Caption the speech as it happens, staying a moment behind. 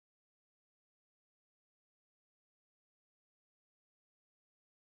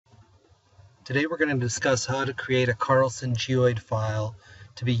Today we're going to discuss how to create a Carlson Geoid file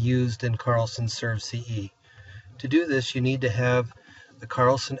to be used in Carlson SurvCE. To do this, you need to have the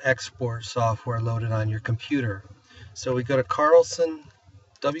Carlson Export software loaded on your computer. So we go to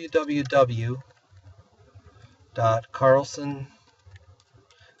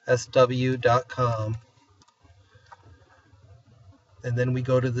www.carlsonsw.com, and then we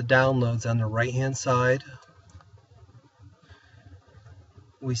go to the downloads on the right hand side.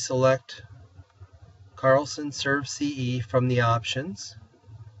 We select Carlson SurvCE from the options,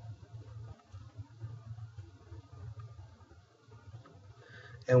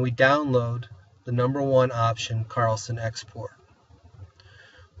 and we download the #1 option, Carlson Export.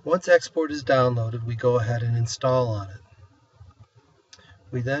 Once Export is downloaded, we go ahead and install on it.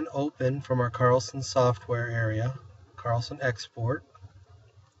 We then open from our Carlson software area, Carlson Export,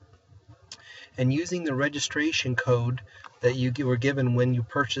 and using the registration code that you were given when you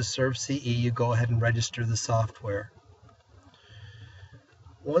purchased SurvCE, you go ahead and register the software.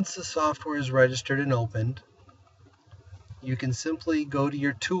 Once the software is registered and opened, you can simply go to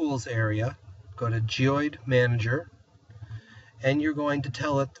your Tools area, go to Geoid Manager, and you're going to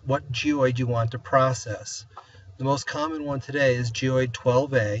tell it what geoid you want to process. The most common one today is Geoid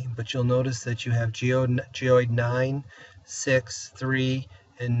 12A, but you'll notice that you have Geoid 9, 6, 3,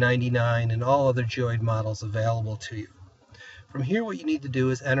 and 99, and all other geoid models available to you. From here, what you need to do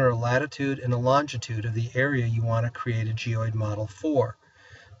is enter a latitude and a longitude of the area you want to create a geoid model for.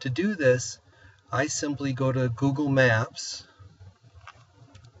 To do this, I simply go to Google Maps,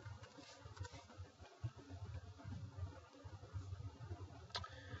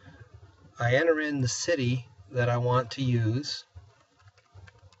 I enter in the city that I want to use.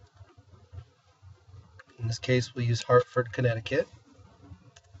 In this case, we'll use Hartford, Connecticut.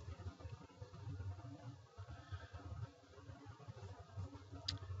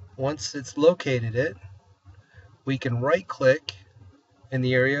 Once it's located it, we can right-click in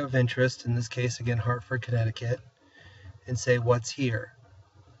the area of interest, in this case again Hartford, Connecticut, and say what's here.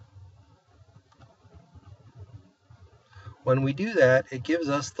 When we do that, it gives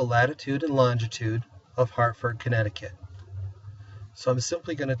us the latitude and longitude of Hartford, Connecticut. So I'm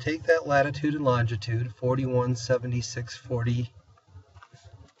simply going to take that latitude and longitude,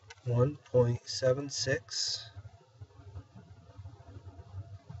 417640.1.76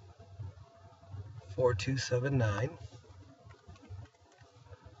 4279,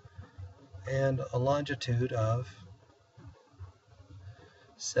 and a longitude of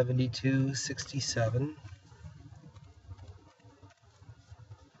 7267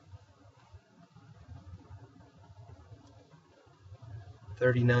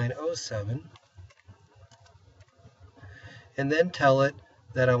 3907, and then tell it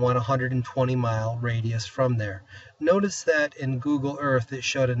that I want a 120-mile radius from there. Notice that in Google Earth it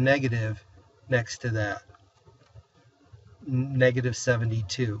showed a negative next to that,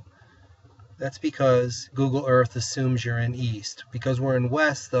 -72. That's because Google Earth assumes you're in east. Because we're in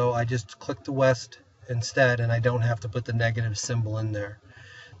west, though, I just click the west instead, and I don't have to put the negative symbol in there.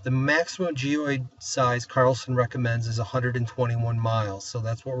 The maximum geoid size Carlson recommends is 121 miles, so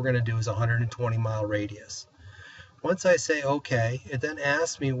that's what we're going to do, is a 120-mile radius. Once I say OK, it then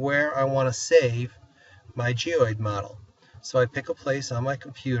asks me where I want to save my geoid model. So I pick a place on my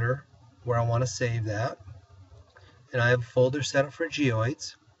computer where I want to save that, and I have a folder set up for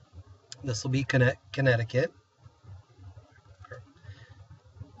geoids. This will be Connecticut.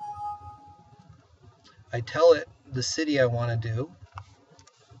 I tell it the city I want to do,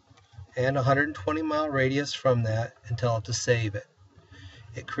 and a 120-mile radius from that, and tell it to save it.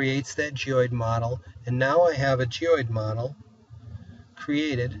 It creates that geoid model, and now I have a geoid model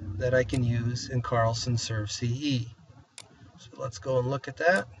created that I can use in Carlson SurvCE. So let's go and look at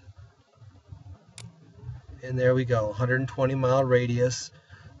that. And there we go, 120-mile radius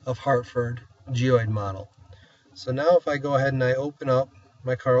of Hartford geoid model. So now if I go ahead and I open up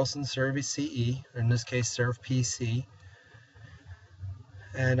my Carlson SurvCE, or in this case SurvPC,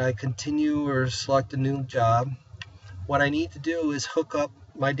 and I continue or select a new job, what I need to do is hook up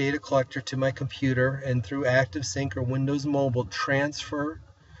my data collector to my computer, and through ActiveSync or Windows Mobile transfer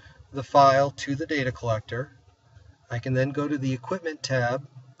the file to the data collector. I can then go to the Equipment tab,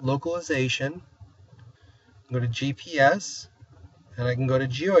 Localization, go to GPS, and I can go to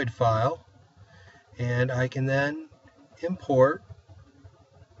Geoid File, and I can then import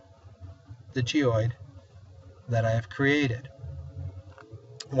the geoid that I have created.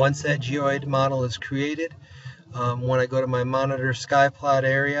 Once that geoid model is created, when I go to my Monitor Skyplot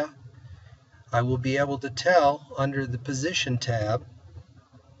area, I will be able to tell under the Position tab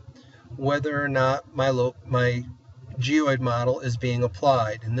whether or not my geoid model is being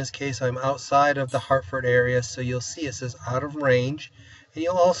applied. In this case, I'm outside of the Hartford area, so you'll see it says out of range, and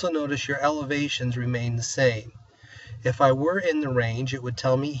you'll also notice your elevations remain the same. If I were in the range, it would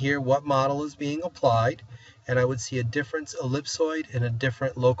tell me here what model is being applied, and I would see a different ellipsoid and a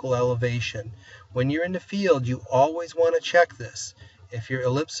different local elevation. When you're in the field, you always want to check this. If your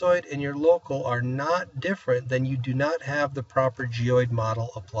ellipsoid and your local are not different, then you do not have the proper geoid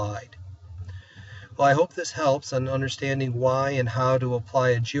model applied. Well, I hope this helps on understanding why and how to apply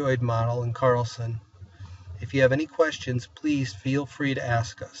a geoid model in Carlson. If you have any questions, please feel free to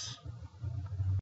ask us.